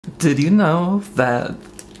Did you know that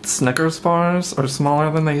Snickers bars are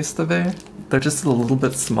smaller than they used to be? They're just a little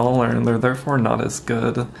bit smaller and they're therefore not as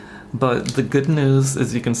good. But the good news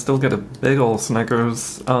is you can still get a big ol'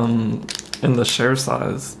 Snickers in the share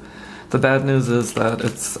size. The bad news is that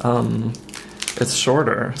it's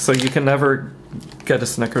shorter, so you can never get a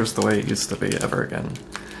Snickers the way it used to be ever again.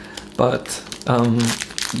 But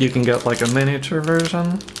you can get like a miniature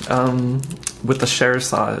version with the share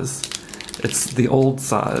size. It's the old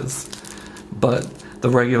size, but the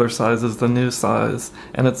regular size is the new size,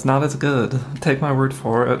 and it's not as good. Take my word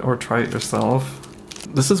for it, or try it yourself.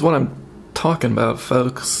 This is what I'm talking about,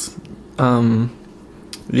 folks.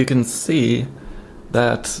 You can see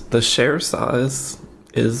that the share size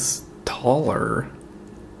is taller,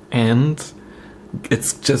 and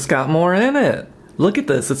it's just got more in it. Look at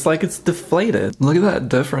this, it's like it's deflated. Look at that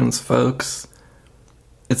difference, folks.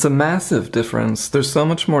 It's a massive difference. There's so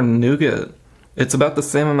much more nougat. It's about the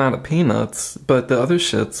same amount of peanuts, but the other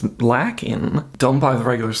shit's lacking. Don't buy the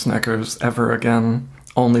regular Snickers ever again.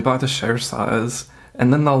 Only buy the share size.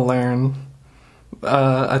 And then they'll learn.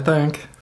 I think.